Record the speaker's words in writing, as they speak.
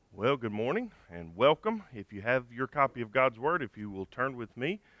Well, good morning and welcome. If you have your copy of God's Word, if you will turn with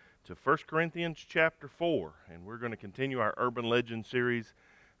me to 1 Corinthians chapter 4. And we're going to continue our Urban Legend series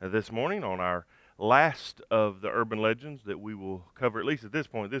this morning on our last of the urban legends that we will cover, at least at this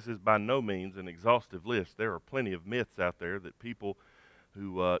point. This is by no means an exhaustive list. There are plenty of myths out there that people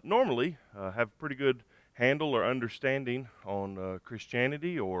who normally have pretty good handle or understanding on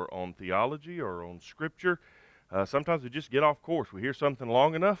Christianity or on theology or on Scripture. Sometimes we just get off course. We hear something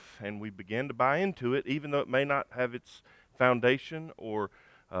long enough and we begin to buy into it, even though it may not have its foundation or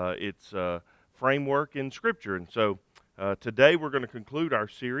its framework in Scripture. And so today we're going to conclude our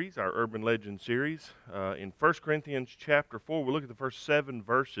series, our Urban Legend series, in 1 Corinthians chapter 4. We'll look at the first 7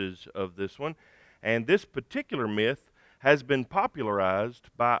 verses of this one. And this particular myth has been popularized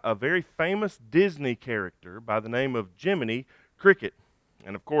by a very famous Disney character by the name of Jiminy Cricket.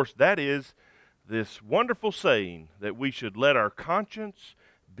 And of course, that is this wonderful saying that we should let our conscience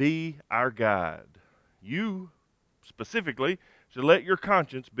be our guide. You, specifically, should let your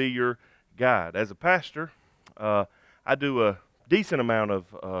conscience be your guide. As a pastor, I do a decent amount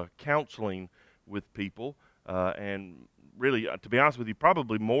of counseling with people, and really, to be honest with you,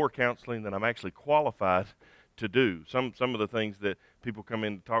 probably more counseling than I'm actually qualified to do. Some of the things that people come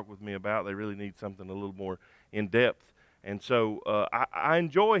in to talk with me about, they really need something a little more in-depth. And so I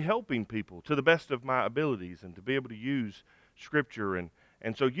enjoy helping people to the best of my abilities and to be able to use Scripture.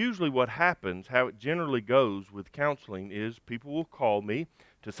 And so usually what happens, how it generally goes with counseling is people will call me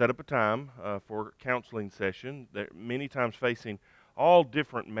to set up a time for a counseling session. They're many times facing all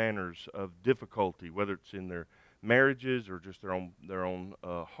different manners of difficulty, whether it's in their marriages or just their own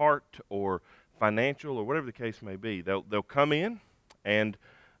heart or financial or whatever the case may be. They'll come in and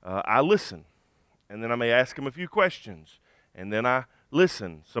I listen. And then I may ask them a few questions, and then I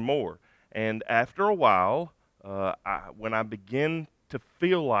listen some more. And after a while, when I begin to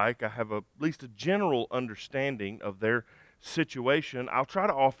feel like I have at least a general understanding of their situation, I'll try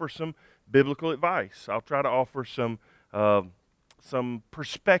to offer some biblical advice. I'll try to offer some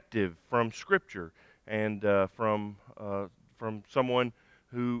perspective from Scripture and from someone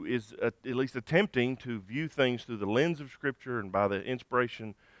who is at least attempting to view things through the lens of Scripture and by the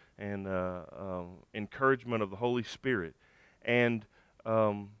inspiration and encouragement of the Holy Spirit. And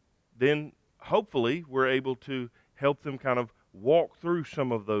then hopefully we're able to help them kind of walk through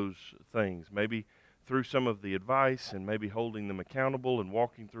some of those things, maybe through some of the advice and maybe holding them accountable and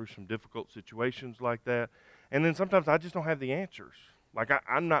walking through some difficult situations like that. And then sometimes I just don't have the answers. Like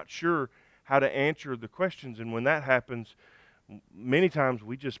I'm not sure how to answer the questions, and when that happens, many times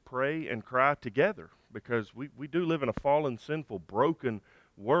we just pray and cry together because we do live in a fallen, sinful, broken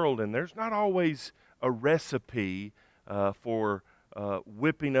world, and there's not always a recipe for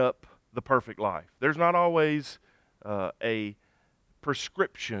whipping up the perfect life. There's not always a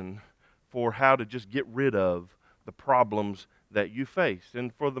prescription for how to just get rid of the problems that you face.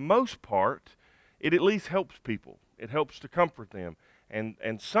 And for the most part, it at least helps people. It helps to comfort them.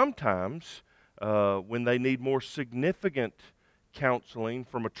 And sometimes when they need more significant counseling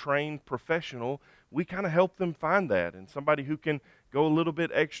from a trained professional, we kind of help them find that, and somebody who can go a little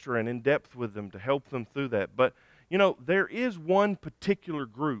bit extra and in depth with them to help them through that. But, you know, there is one particular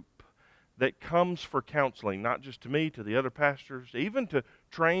group that comes for counseling, not just to me, to the other pastors, even to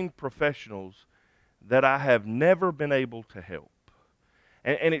trained professionals, that I have never been able to help.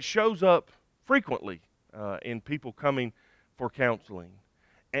 And it shows up frequently in people coming for counseling.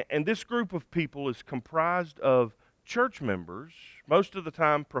 And this group of people is comprised of church members, most of the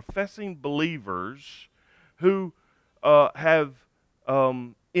time professing believers, who have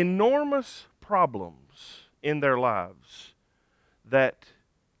enormous problems in their lives that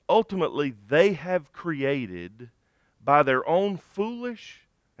ultimately they have created by their own foolish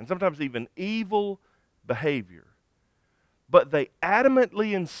and sometimes even evil behavior. But they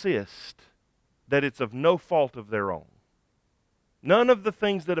adamantly insist that it's of no fault of their own. None of the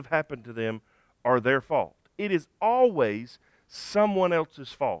things that have happened to them are their fault. It is always someone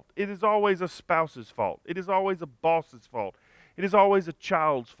else's fault. It is always a spouse's fault. It is always a boss's fault. It is always a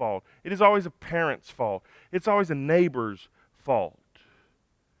child's fault. It is always a parent's fault. It's always a neighbor's fault.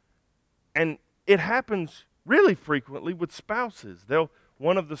 And it happens really frequently with spouses.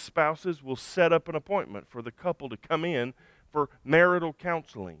 One of the spouses will set up an appointment for the couple to come in for marital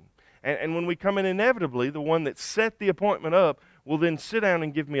counseling. And when we come in, inevitably, the one that set the appointment up will then sit down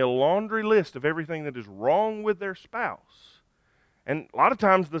and give me a laundry list of everything that is wrong with their spouse. And a lot of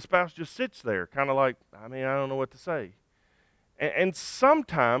times the spouse just sits there, kind of like, I don't know what to say. And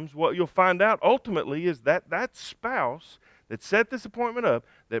sometimes what you'll find out ultimately is that that spouse that set this appointment up,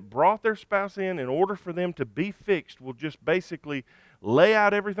 that brought their spouse in order for them to be fixed, will just basically lay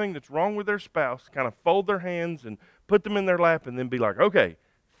out everything that's wrong with their spouse, kind of fold their hands and put them in their lap, and then be like, okay,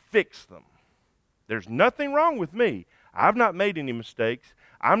 fix them. There's nothing wrong with me. I've not made any mistakes.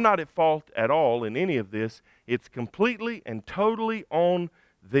 I'm not at fault at all in any of this. It's completely and totally on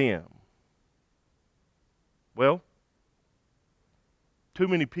them. Well, too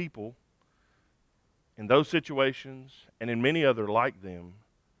many people in those situations and in many other like them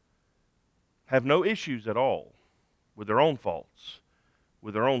have no issues at all with their own faults,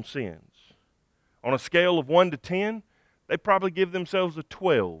 with their own sins. On a scale of 1 to 10, they probably give themselves a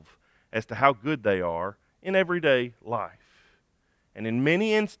 12 as to how good they are in everyday life. And in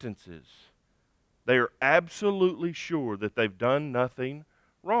many instances, they are absolutely sure that they've done nothing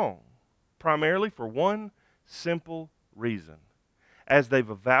wrong, primarily for one simple reason. As they've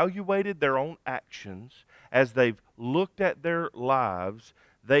evaluated their own actions, as they've looked at their lives,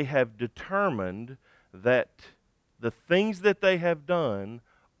 they have determined that the things that they have done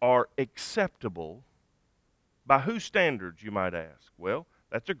are acceptable. By whose standards, you might ask? Well,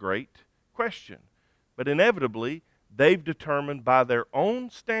 that's a great question. But inevitably, they've determined by their own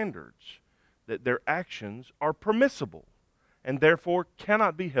standards that their actions are permissible and therefore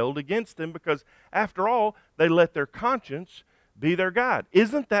cannot be held against them because, after all, they let their conscience be their guide.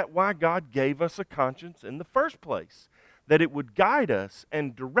 Isn't that why God gave us a conscience in the first place? That it would guide us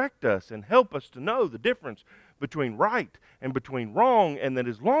and direct us and help us to know the difference between right and between wrong, and that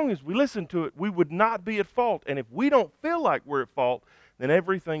as long as we listen to it, we would not be at fault. And if we don't feel like we're at fault, then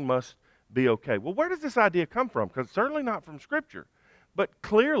everything must be okay. Well, where does this idea come from? Because it's certainly not from Scripture. But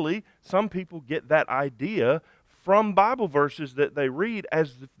clearly, some people get that idea from Bible verses that they read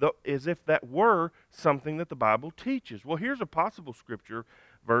as if that were something that the Bible teaches. Well, here's a possible Scripture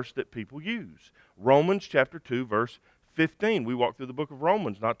verse that people use. Romans chapter 2, verse 15. We walked through the book of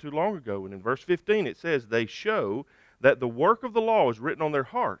Romans not too long ago, and in verse 15 it says, "They show that the work of the law is written on their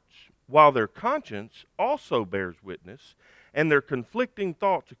hearts, while their conscience also bears witness, and their conflicting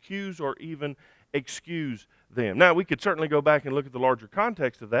thoughts accuse or even excuse them." Now, we could certainly go back and look at the larger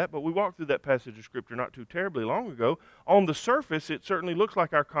context of that, but we walked through that passage of Scripture not too terribly long ago. On the surface, it certainly looks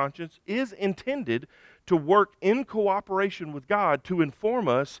like our conscience is intended to work in cooperation with God to inform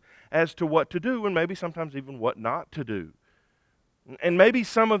us as to what to do and maybe sometimes even what not to do. And maybe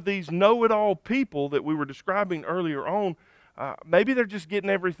some of these know-it-all people that we were describing earlier on, maybe they're just getting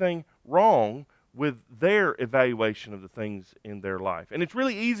everything wrong with their evaluation of the things in their life. And it's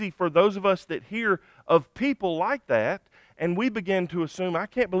really easy for those of us that hear of people like that, and we begin to assume, I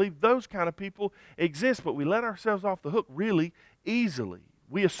can't believe those kind of people exist, but we let ourselves off the hook really easily.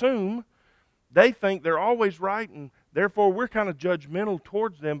 We assume they think they're always right, and therefore we're kind of judgmental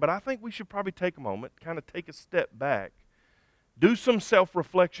towards them, but I think we should probably take a moment, kind of take a step back, do some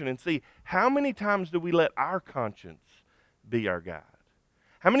self-reflection and see how many times do we let our conscience be our guide?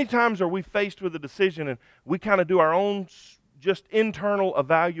 How many times are we faced with a decision and we kind of do our own just internal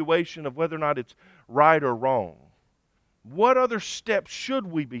evaluation of whether or not it's right or wrong? What other steps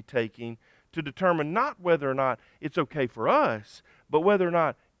should we be taking to determine not whether or not it's okay for us, but whether or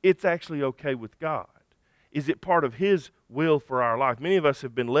not it's actually okay with God? Is it part of His will for our life? Many of us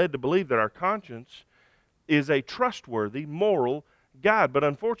have been led to believe that our conscience is a trustworthy moral guide, but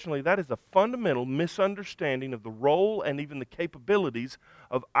unfortunately that is a fundamental misunderstanding of the role and even the capabilities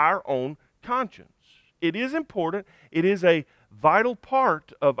of our own conscience. It is important, it is a vital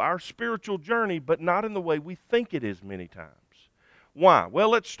part of our spiritual journey, but not in the way we think it is many times. Why? Well,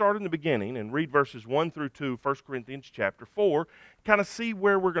 let's start in the beginning and read verses 1 through 2, 1 Corinthians chapter 4, kind of see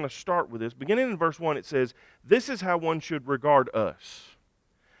where we're going to start with this. Beginning in verse 1, it says, "This is how one should regard us,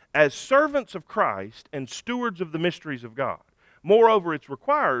 as servants of Christ and stewards of the mysteries of God. Moreover, it's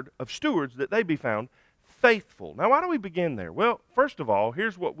required of stewards that they be found faithful." Now, why do we begin there? Well, first of all,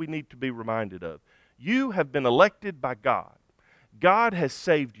 here's what we need to be reminded of. You have been elected by God. God has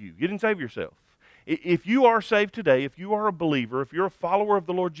saved you. You didn't save yourself. If you are saved today, if you are a believer, if you're a follower of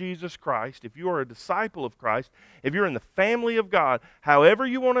the Lord Jesus Christ, if you are a disciple of Christ, if you're in the family of God, however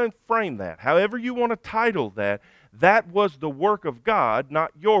you want to frame that, however you want to title that, that was the work of God,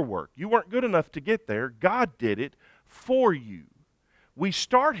 not your work. You weren't good enough to get there. God did it for you. We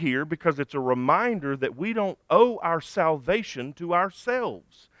start here because it's a reminder that we don't owe our salvation to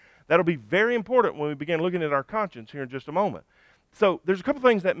ourselves. That'll be very important when we begin looking at our conscience here in just a moment. So there's a couple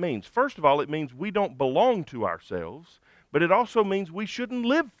things that means. First of all, it means we don't belong to ourselves, but it also means we shouldn't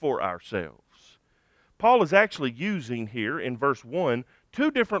live for ourselves. Paul is actually using here in verse 1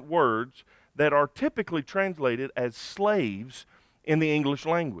 two different words that are typically translated as slaves in the English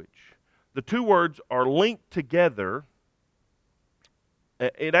language. The two words are linked together.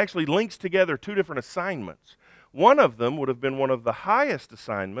 It actually links together two different assignments. One of them would have been one of the highest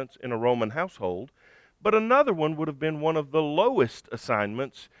assignments in a Roman household, but another one would have been one of the lowest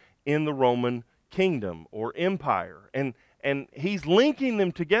assignments in the Roman kingdom or empire. And he's linking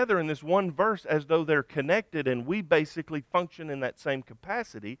them together in this one verse as though they're connected, and we basically function in that same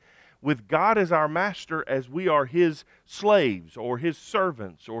capacity with God as our master as we are his slaves or his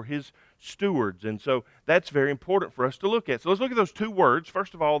servants or his stewards. And so that's very important for us to look at. So let's look at those two words.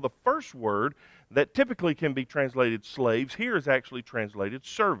 First of all, the first word that typically can be translated slaves here is actually translated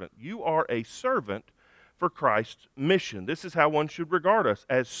servant. You are a servant for Christ's mission. This is how one should regard us,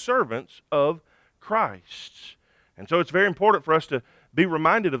 as servants of Christ. And so it's very important for us to be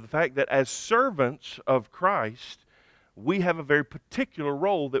reminded of the fact that as servants of Christ, we have a very particular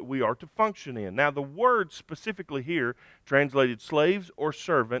role that we are to function in. Now, the word specifically here, translated slaves or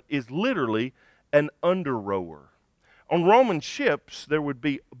servant, is literally an under-rower. On Roman ships, there would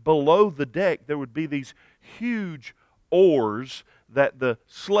be, below the deck, there would be these huge oars that the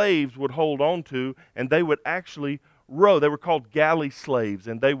slaves would hold on to, and they would actually row. They were called galley slaves,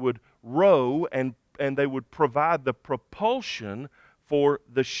 and they would row and they would provide the propulsion for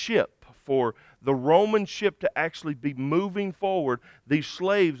the ship, for the Roman ship to actually be moving forward. These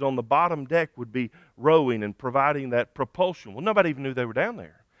slaves on the bottom deck would be rowing and providing that propulsion. Well, nobody even knew they were down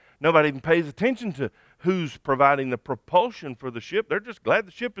there. Nobody even pays attention to who's providing the propulsion for the ship. They're just glad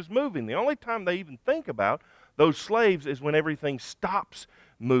the ship is moving. The only time they even think about those slaves is when everything stops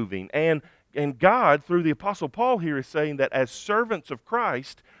moving. And God, through the Apostle Paul here, is saying that as servants of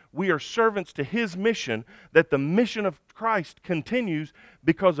Christ, we are servants to his mission, that the mission of Christ continues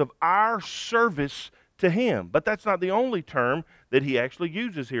because of our service to him. But that's not the only term that he actually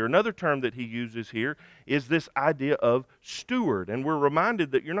uses here. Another term that he uses here is this idea of steward. And we're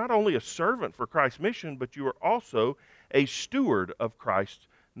reminded that you're not only a servant for Christ's mission, but you are also a steward of Christ's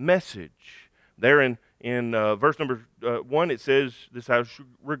message. There in verse number 1, it says, this how should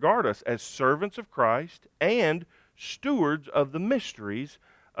regard us as servants of Christ and stewards of the mysteries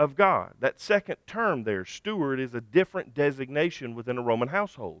of God. That second term there, steward, is a different designation within a Roman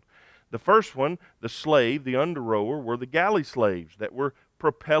household. The first one, the slave, the under-rower, were the galley slaves that were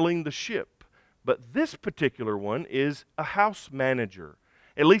propelling the ship. But this particular one is a house manager,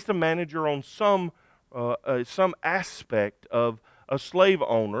 at least a manager on some aspect of a slave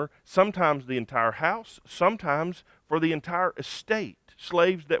owner, sometimes the entire house, sometimes for the entire estate.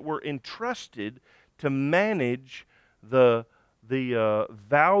 Slaves that were entrusted to manage the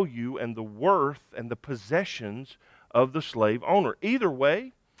value and the worth and the possessions of the slave owner. Either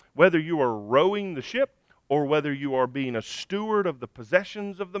way, whether you are rowing the ship or whether you are being a steward of the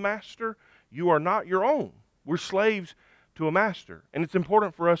possessions of the master, you are not your own. We're slaves to a master. And it's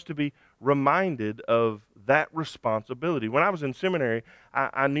important for us to be reminded of that responsibility. When I was in seminary,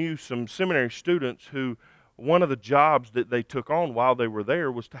 I knew some seminary students who one of the jobs that they took on while they were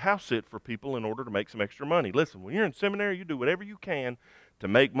there was to house sit for people in order to make some extra money. Listen, when you're in seminary, you do whatever you can to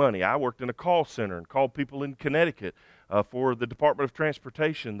make money. I worked in a call center and called people in Connecticut for the Department of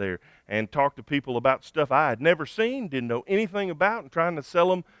Transportation there and talked to people about stuff I had never seen, didn't know anything about, and trying to sell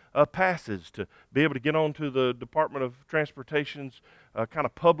them passes to be able to get onto the Department of Transportation's kind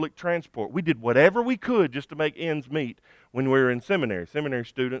of public transport. We did whatever we could just to make ends meet when we were in seminary. Seminary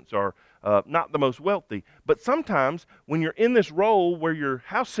students are not the most wealthy, but sometimes when you're in this role where you're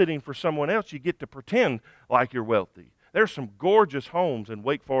house sitting for someone else, you get to pretend like you're wealthy. There's some gorgeous homes in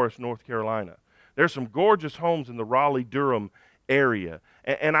Wake Forest, North Carolina. There's some gorgeous homes in the Raleigh-Durham area.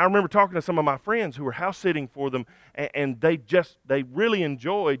 And I remember talking to some of my friends who were house sitting for them, and they really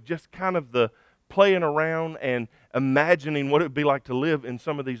enjoyed just kind of the playing around and imagining what it would be like to live in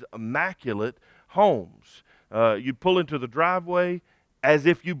some of these immaculate homes. You'd pull into the driveway as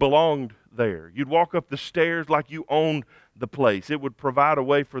if you belonged there. You'd walk up the stairs like you owned the place. It would provide a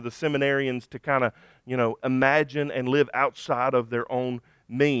way for the seminarians to kind of, imagine and live outside of their own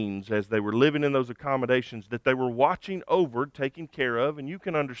means as they were living in those accommodations that they were watching over, taking care of. And you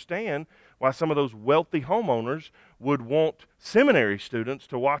can understand why some of those wealthy homeowners would want seminary students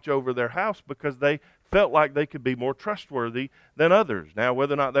to watch over their house, because they felt like they could be more trustworthy than others. Now,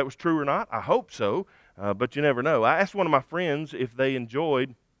 whether or not that was true or not, I hope so, but you never know. I asked one of my friends if they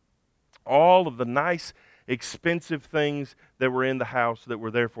enjoyed all of the nice, expensive things that were in the house that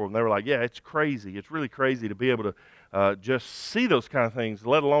were there for them. They were like, yeah, it's crazy. It's really crazy to be able to just see those kind of things,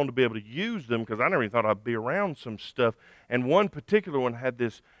 let alone to be able to use them, because I never even thought I'd be around some stuff. And one particular one had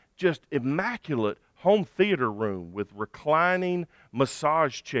this just immaculate home theater room with reclining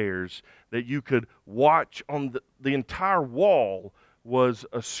massage chairs that you could watch on the entire wall was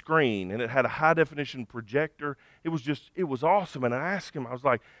a screen, and it had a high-definition projector. It was awesome. And I asked him, I was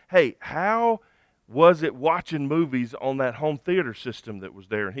like, hey, how was it watching movies on that home theater system that was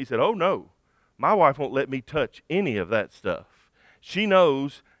there? And he said, oh no, my wife won't let me touch any of that stuff. She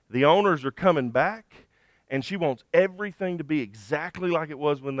knows the owners are coming back, and she wants everything to be exactly like it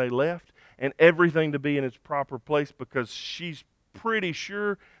was when they left, and everything to be in its proper place, because she's pretty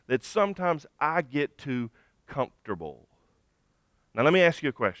sure that sometimes I get too comfortable. Now let me ask you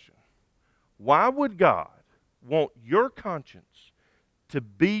a question. Why would God want your conscience to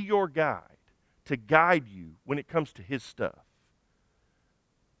be your guide, to guide you when it comes to His stuff?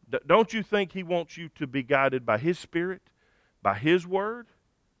 Don't you think He wants you to be guided by His Spirit, by His Word?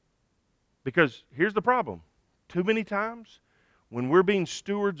 Because here's the problem. Too many times when we're being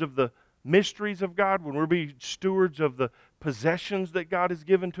stewards of the mysteries of God, when we're being stewards of the possessions that God has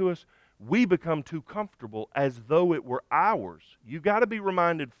given to us, we become too comfortable as though it were ours. You've got to be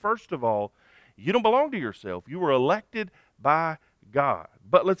reminded, first of all, you don't belong to yourself. You were elected by God.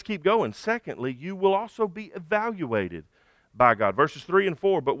 But let's keep going. Secondly, you will also be evaluated by God. Verses 3 and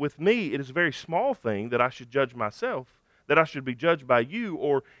 4, but with me it is a very small thing that I should judge myself, that I should be judged by you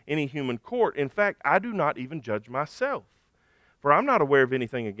or any human court. In fact, I do not even judge myself. For I'm not aware of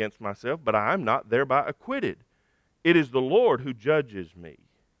anything against myself, but I am not thereby acquitted. It is the Lord who judges me.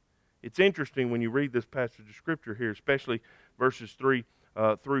 It's interesting when you read this passage of Scripture here, especially verses 3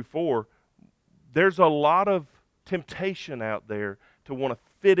 through 4, there's a lot of temptation out there to want to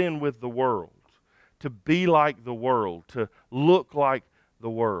fit in with the world, to be like the world, to look like the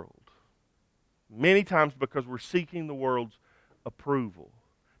world. Many times because we're seeking the world's approval.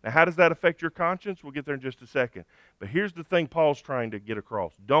 Now, how does that affect your conscience? We'll get there in just a second. But here's the thing Paul's trying to get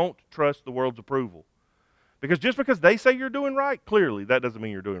across. Don't trust the world's approval. Because just because they say you're doing right, clearly that doesn't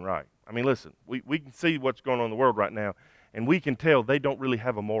mean you're doing right. I mean, listen, we can see what's going on in the world right now, and we can tell they don't really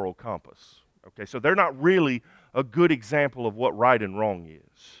have a moral compass. Okay, so they're not really a good example of what right and wrong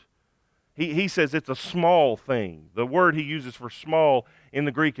is. He says it's a small thing. The word he uses for small in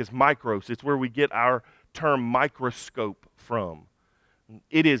the Greek is micros. It's where we get our term microscope from.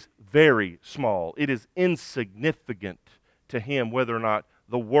 It is very small. It is insignificant to him whether or not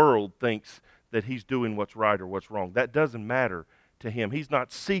the world thinks that he's doing what's right or what's wrong. That doesn't matter to him. He's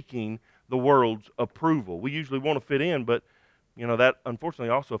not seeking the world's approval. We usually want to fit in, but that unfortunately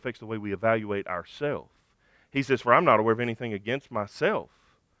also affects the way we evaluate ourselves. He says, for I'm not aware of anything against myself,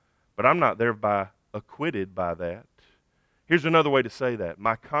 but I'm not thereby acquitted by that. Here's another way to say that.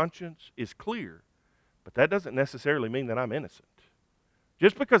 My conscience is clear, but that doesn't necessarily mean that I'm innocent.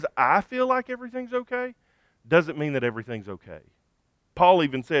 Just because I feel like everything's okay doesn't mean that everything's okay. Paul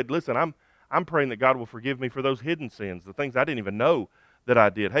even said, listen, I'm praying that God will forgive me for those hidden sins, the things I didn't even know that I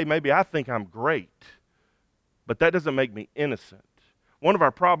did. Hey, maybe I think I'm great, but that doesn't make me innocent. One of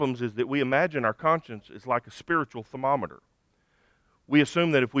our problems is that we imagine our conscience is like a spiritual thermometer. We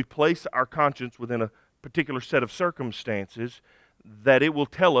assume that if we place our conscience within a particular set of circumstances, that it will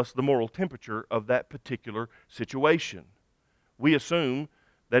tell us the moral temperature of that particular situation. We assume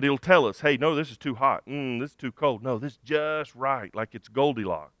that it'll tell us, hey, no, this is too hot. This is too cold. No, this is just right, like it's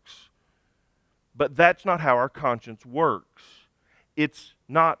Goldilocks. But that's not how our conscience works. It's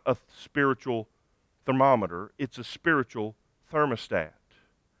not a spiritual thermometer. It's a spiritual thermostat.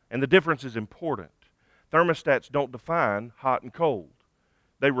 And the difference is important. Thermostats don't define hot and cold.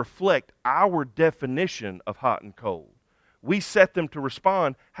 They reflect our definition of hot and cold. We set them to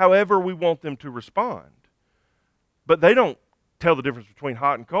respond however we want them to respond. But they don't tell the difference between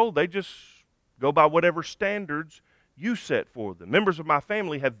hot and cold. They just go by whatever standards you set for them. Members of my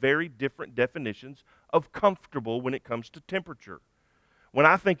family have very different definitions of comfortable when it comes to temperature. When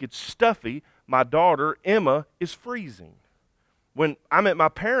I think it's stuffy, my daughter, Emma, is freezing. When I'm at my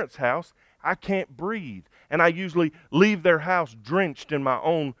parents' house, I can't breathe, and I usually leave their house drenched in my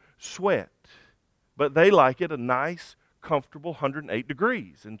own sweat. But they like it a nice, comfortable 108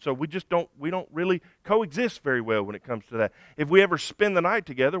 degrees, and so we don't really coexist very well when it comes to that. If we ever spend the night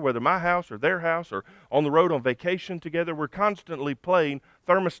together, whether my house or their house or on the road on vacation together, we're constantly playing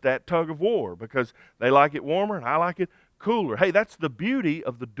thermostat tug of war because they like it warmer and I like it cooler. Hey, that's the beauty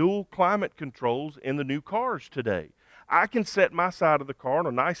of the dual climate controls in the new cars today. I can set my side of the car on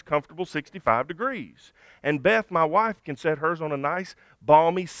a nice, comfortable 65 degrees. And Beth, my wife, can set hers on a nice,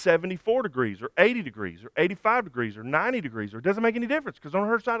 balmy 74 degrees or 80 degrees or 85 degrees or 90 degrees. Or it doesn't make any difference because on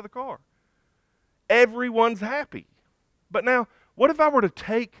her side of the car. Everyone's happy. But now, what if I were to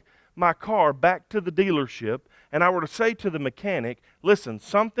take my car back to the dealership and I were to say to the mechanic, listen,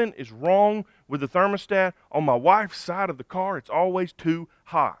 something is wrong with the thermostat on my wife's side of the car. It's always too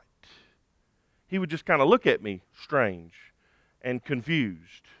hot. He would just kind of look at me strange and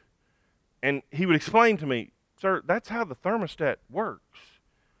confused. And he would explain to me, sir, that's how the thermostat works.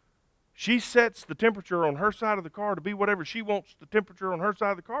 She sets the temperature on her side of the car to be whatever she wants the temperature on her side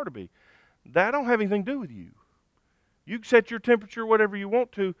of the car to be. That don't have anything to do with you. You can set your temperature whatever you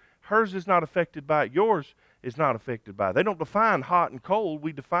want to. Hers is not affected by it. Yours is not affected by it. They don't define hot and cold.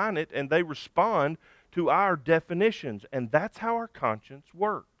 We define it, and they respond to our definitions. And that's how our conscience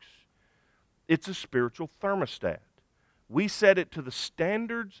works. It's a spiritual thermostat. We set it to the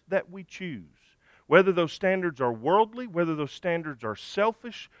standards that we choose. Whether those standards are worldly, whether those standards are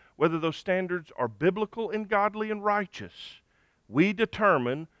selfish, whether those standards are biblical and godly and righteous, we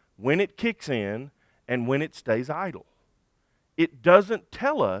determine when it kicks in and when it stays idle. It doesn't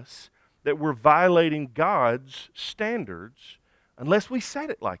tell us that we're violating God's standards unless we set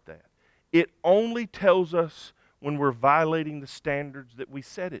it like that. It only tells us when we're violating the standards that we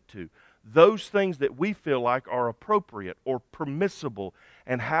set it to. Those things that we feel like are appropriate or permissible,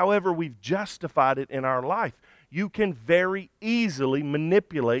 and however we've justified it in our life. You can very easily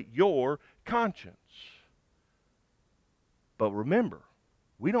manipulate your conscience. But remember,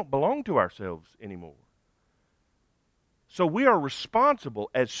 we don't belong to ourselves anymore. So we are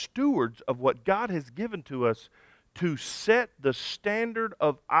responsible as stewards of what God has given to us to set the standard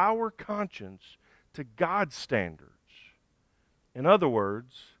of our conscience to God's standards. In other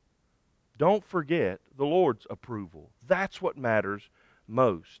words, don't forget the Lord's approval. That's what matters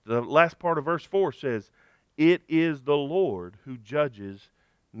most. The last part of verse 4 says, "It is the Lord who judges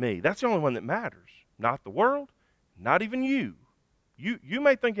me." That's the only one that matters. Not the world, not even you. You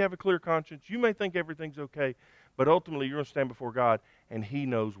may think you have a clear conscience. You may think everything's okay. But ultimately, you're going to stand before God, and He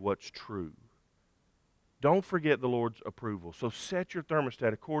knows what's true. Don't forget the Lord's approval. So set your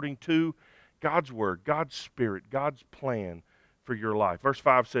thermostat according to God's Word, God's Spirit, God's plan for your life. Verse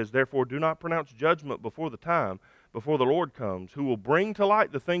 5 says, "Therefore do not pronounce judgment before the time, before the Lord comes, who will bring to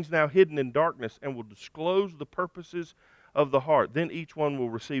light the things now hidden in darkness and will disclose the purposes of the heart. Then each one will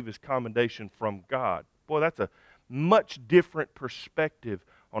receive his commendation from God." Boy, that's a much different perspective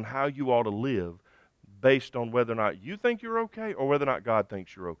on how you ought to live based on whether or not you think you're okay or whether or not God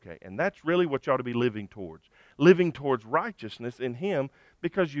thinks you're okay. And that's really what you ought to be living towards. Living towards righteousness in Him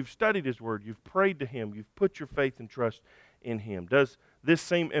because you've studied His Word, you've prayed to Him, you've put your faith and trust in Him. Does this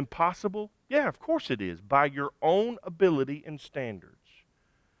seem impossible? Yeah, of course it is, by your own ability and standards.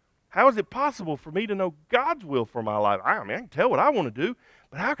 How is it possible for me to know God's will for my life? I can tell what I want to do,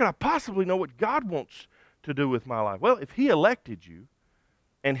 but how can I possibly know what God wants to do with my life? Well, if He elected you,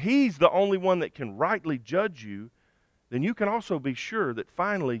 and He's the only one that can rightly judge you, then you can also be sure that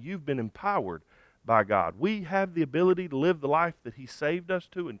finally you've been empowered by God. We have the ability to live the life that He saved us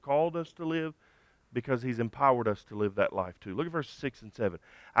to and called us to live because He's empowered us to live that life too. Look at verses 6 and 7.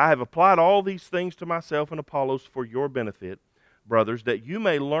 "I have applied all these things to myself and Apollos for your benefit, brothers, that you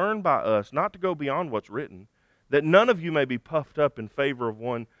may learn by us not to go beyond what's written, that none of you may be puffed up in favor of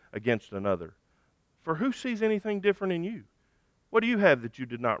one against another. For who sees anything different in you? What do you have that you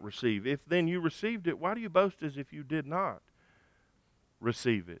did not receive? If then you received it, why do you boast as if you did not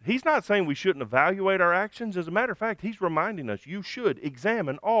receive it?" He's not saying we shouldn't evaluate our actions. As a matter of fact, He's reminding us you should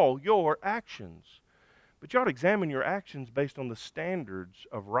examine all your actions. But you ought to examine your actions based on the standards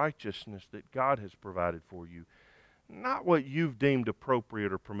of righteousness that God has provided for you, not what you've deemed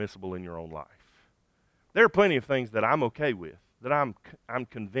appropriate or permissible in your own life. There are plenty of things that I'm okay with, that I'm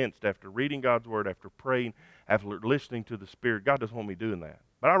convinced after reading God's Word, after praying, after listening to the Spirit, God doesn't want me doing that.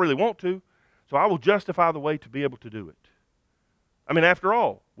 But I really want to, so I will justify the way to be able to do it. I mean, after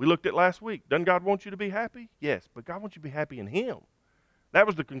all, we looked at last week. Doesn't God want you to be happy? Yes, but God wants you to be happy in Him. That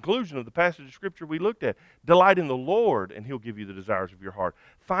was the conclusion of the passage of Scripture we looked at. Delight in the Lord, and He'll give you the desires of your heart.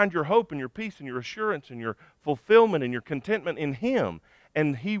 Find your hope and your peace and your assurance and your fulfillment and your contentment in Him,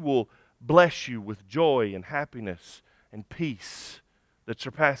 and He will bless you with joy and happiness and peace that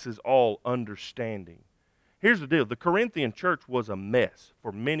surpasses all understanding. Here's the deal. The Corinthian church was a mess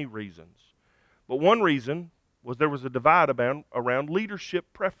for many reasons. But one reason was there was a divide around leadership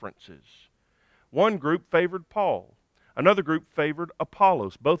preferences. One group favored Paul. Another group favored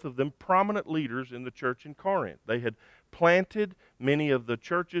Apollos, both of them prominent leaders in the church in Corinth. They had planted many of the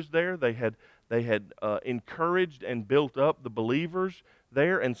churches there. They had encouraged and built up the believers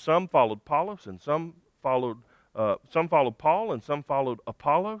there, and some followed Apollos, and some followed Paul, and some followed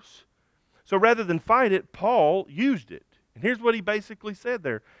Apollos. So rather than fight it, Paul used it. And here's what he basically said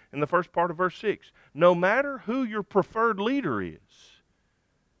there in the first part of verse 6. No matter who your preferred leader is,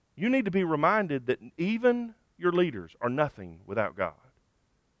 you need to be reminded that even your leaders are nothing without God.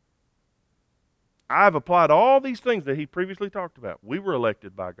 I've applied all these things that he previously talked about. We were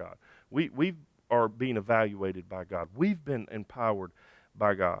elected by God. We are being evaluated by God. We've been empowered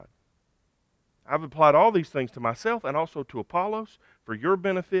by God. I've applied all these things to myself and also to Apollos for your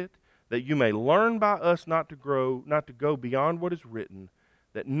benefit, that you may learn by us not to go beyond what is written,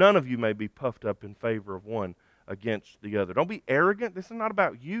 that none of you may be puffed up in favor of one against the other. Don't be arrogant. This is not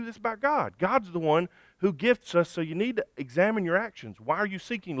about you. This is about God. God's the one who gifts us, so you need to examine your actions. Why are you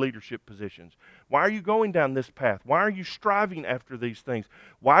seeking leadership positions? Why are you going down this path? Why are you striving after these things?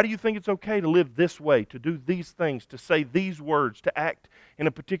 Why do you think it's okay to live this way, to do these things, to say these words, to act in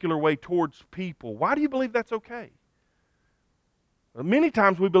a particular way towards people? Why do you believe that's okay? Well, many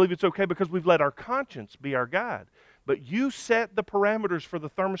times we believe it's okay because we've let our conscience be our guide. But you set the parameters for the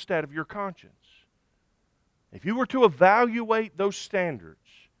thermostat of your conscience. If you were to evaluate those standards,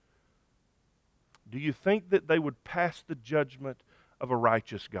 do you think that they would pass the judgment of a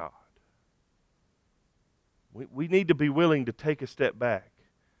righteous God? We need to be willing to take a step back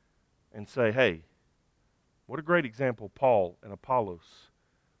and say, hey, what a great example Paul and Apollos,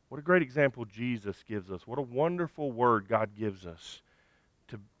 what a great example Jesus gives us. What a wonderful word God gives us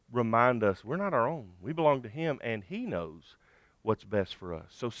to remind us we're not our own. We belong to Him, and He knows what's best for us.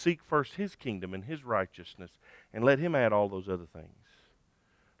 So seek first His kingdom and His righteousness, and let Him add all those other things.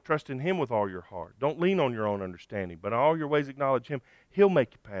 Trust in Him with all your heart. Don't lean on your own understanding, but in all your ways acknowledge Him. He'll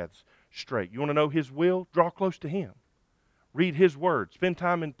make your paths straight. You want to know His will? Draw close to Him. Read His Word. Spend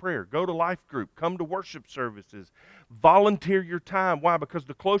time in prayer. Go to life group. Come to worship services. Volunteer your time. Why? Because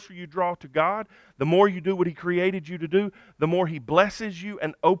the closer you draw to God, the more you do what He created you to do, the more He blesses you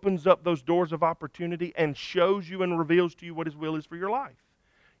and opens up those doors of opportunity and shows you and reveals to you what His will is for your life.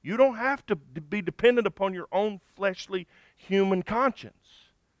 You don't have to be dependent upon your own fleshly human conscience.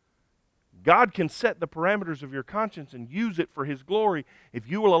 God can set the parameters of your conscience and use it for His glory if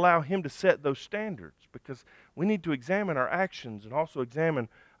you will allow Him to set those standards, because we need to examine our actions and also examine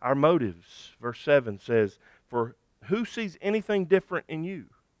our motives. Verse 7 says, "For who sees anything different in you?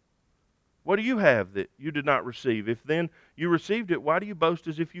 What do you have that you did not receive? If then you received it, why do you boast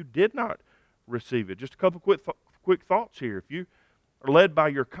as if you did not receive it?" Just a couple quick thoughts here. If you are led by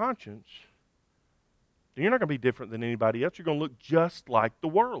your conscience, then you're not going to be different than anybody else. You're going to look just like the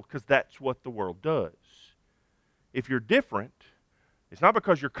world, because that's what the world does. If you're different, it's not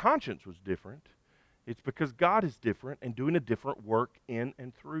because your conscience was different. It's because God is different and doing a different work in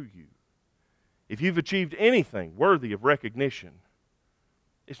and through you. If you've achieved anything worthy of recognition,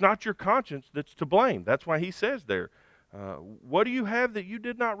 it's not your conscience that's to blame. That's why He says there, what do you have that you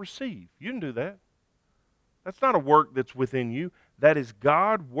did not receive? You didn't do that. That's not a work that's within you. That is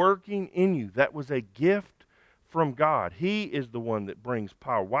God working in you. That was a gift from God. He is the one that brings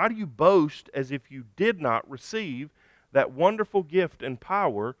power. Why do you boast as if you did not receive that wonderful gift and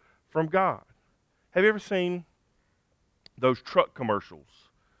power from God? Have you ever seen those truck commercials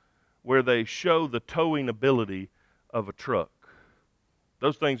where they show the towing ability of a truck?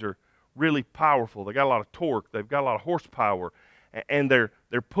 Those things are really powerful. They got a lot of torque. They've got a lot of horsepower, and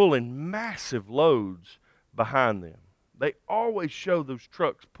they're pulling massive loads behind them. They always show those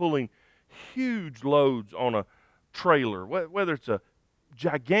trucks pulling huge loads on a trailer, whether it's a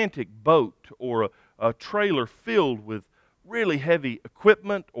gigantic boat or a trailer filled with really heavy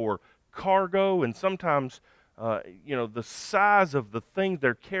equipment or cargo, and sometimes the size of the thing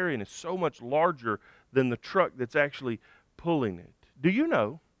they're carrying is so much larger than the truck that's actually pulling it. Do you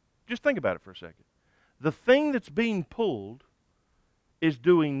know, just think about it for a second, the thing that's being pulled is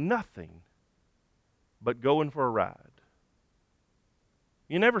doing nothing but going for a ride.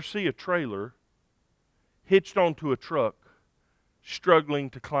 You never see a trailer hitched onto a truck struggling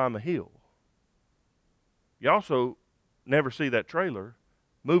to climb a hill. You also never see that trailer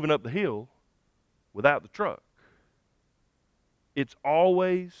moving up the hill without the truck. It's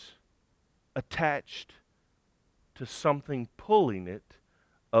always attached to something pulling it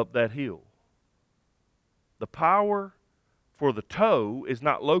up that hill. The power for the tow is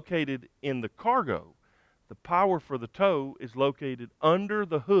not located in the cargo. The power for the tow is located under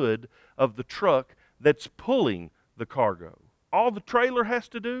the hood of the truck that's pulling the cargo. All the trailer has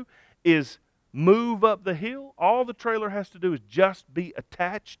to do is move up the hill. All the trailer has to do is just be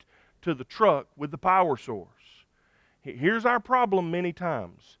attached to the truck with the power source. Here's our problem many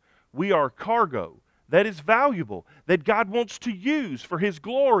times. We are cargo that is valuable, that God wants to use for His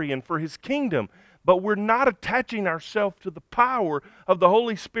glory and for His kingdom, but we're not attaching ourselves to the power of the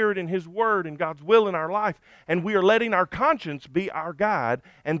Holy Spirit and His Word and God's will in our life, and we are letting our conscience be our guide,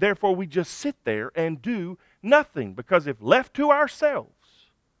 and therefore we just sit there and do nothing, because if left to ourselves,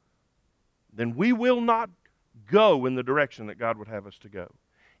 then we will not go in the direction that God would have us to go.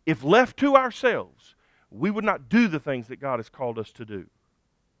 If left to ourselves, we would not do the things that God has called us to do.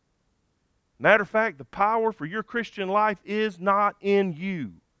 Matter of fact, the power for your Christian life is not in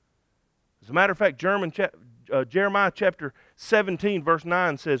you. As a matter of fact, Jeremiah chapter 17, verse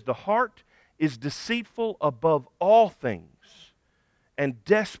 9 says, "The heart is deceitful above all things and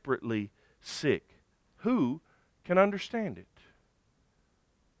desperately sick. Who can understand it?"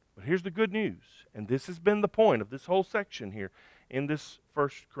 But here's the good news, and this has been the point of this whole section here in this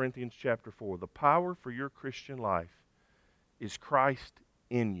 1 Corinthians chapter 4. The power for your Christian life is Christ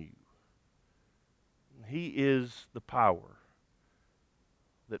in you. He is the power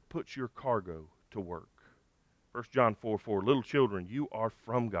that puts your cargo to work. 1 John 4:4, "Little children, you are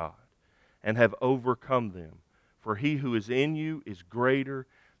from God and have overcome them. For he who is in you is greater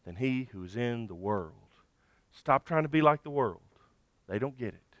than he who is in the world." Stop trying to be like the world. They don't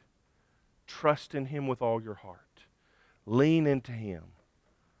get it. Trust in Him with all your heart. Lean into Him.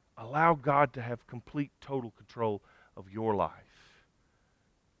 Allow God to have complete, total control of your life.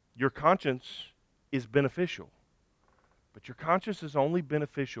 Your conscience is beneficial, but your conscience is only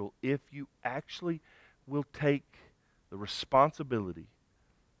beneficial if you actually will take the responsibility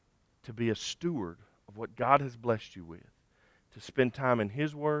to be a steward of what God has blessed you with, to spend time in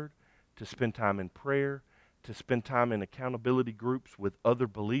His Word, to spend time in prayer, to spend time in accountability groups with other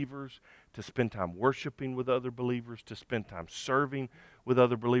believers, to spend time worshiping with other believers, to spend time serving with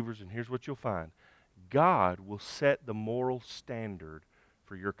other believers. And here's what you'll find. God will set the moral standard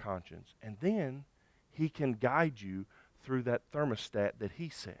for your conscience. And then He can guide you through that thermostat that He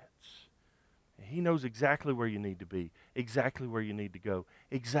sets. And He knows exactly where you need to be, exactly where you need to go,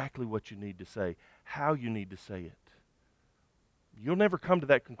 exactly what you need to say, how you need to say it. You'll never come to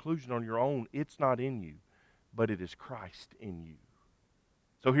that conclusion on your own. It's not in you, but it is Christ in you.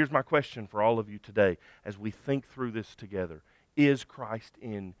 So here's my question for all of you today as we think through this together. Is Christ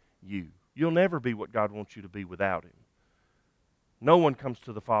in you? You'll never be what God wants you to be without Him. No one comes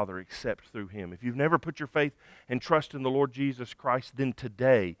to the Father except through Him. If you've never put your faith and trust in the Lord Jesus Christ, then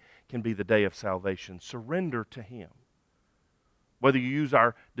today can be the day of salvation. Surrender to Him. Whether you use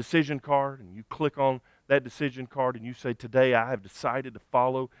our decision card and you click on that decision card and you say, "Today I have decided to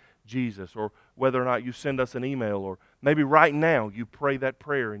follow Jesus," or whether or not you send us an email, or maybe right now you pray that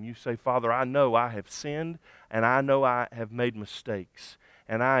prayer and you say, "Father, I know I have sinned and I know I have made mistakes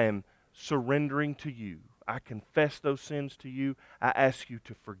and I am surrendering to you. I confess those sins to you. I ask you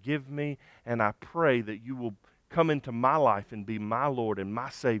to forgive me, and I pray that you will come into my life and be my Lord and my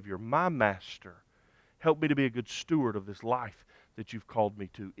Savior, my Master. Help me to be a good steward of this life that you've called me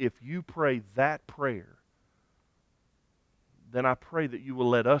to." If you pray that prayer, then I pray that you will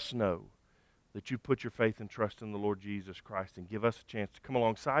let us know that you put your faith and trust in the Lord Jesus Christ, and give us a chance to come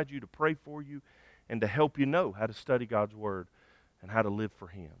alongside you, to pray for you, and to help you know how to study God's Word and how to live for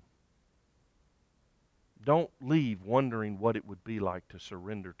Him. Don't leave wondering what it would be like to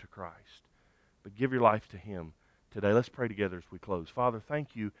surrender to Christ, but give your life to Him today. Let's pray together as we close. Father,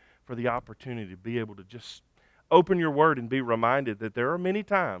 thank you for the opportunity to be able to just open your Word and be reminded that there are many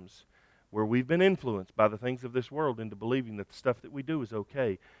times where we've been influenced by the things of this world into believing that the stuff that we do is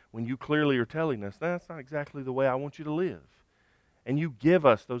okay, when you clearly are telling us, "That's not exactly the way I want you to live." And you give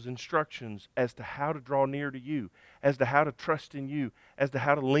us those instructions as to how to draw near to you, as to how to trust in you, as to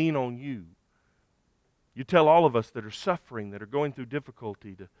how to lean on you. You tell all of us that are suffering, that are going through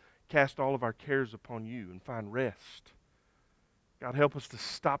difficulty, to cast all of our cares upon you and find rest. God, help us to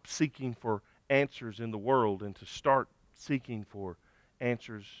stop seeking for answers in the world and to start seeking for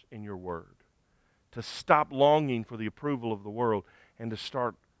answers in your Word. To stop longing for the approval of the world and to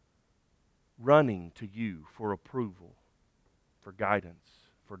start running to you for approval, for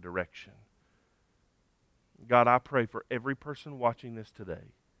guidance, for direction. God, I pray for every person watching this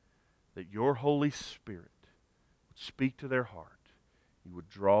today that your Holy Spirit would speak to their heart, you would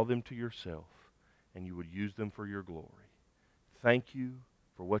draw them to yourself, and you would use them for your glory. Thank you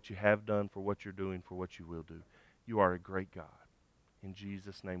for what you have done, for what you're doing, for what you will do. You are a great God. In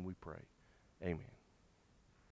Jesus' name we pray. Amen.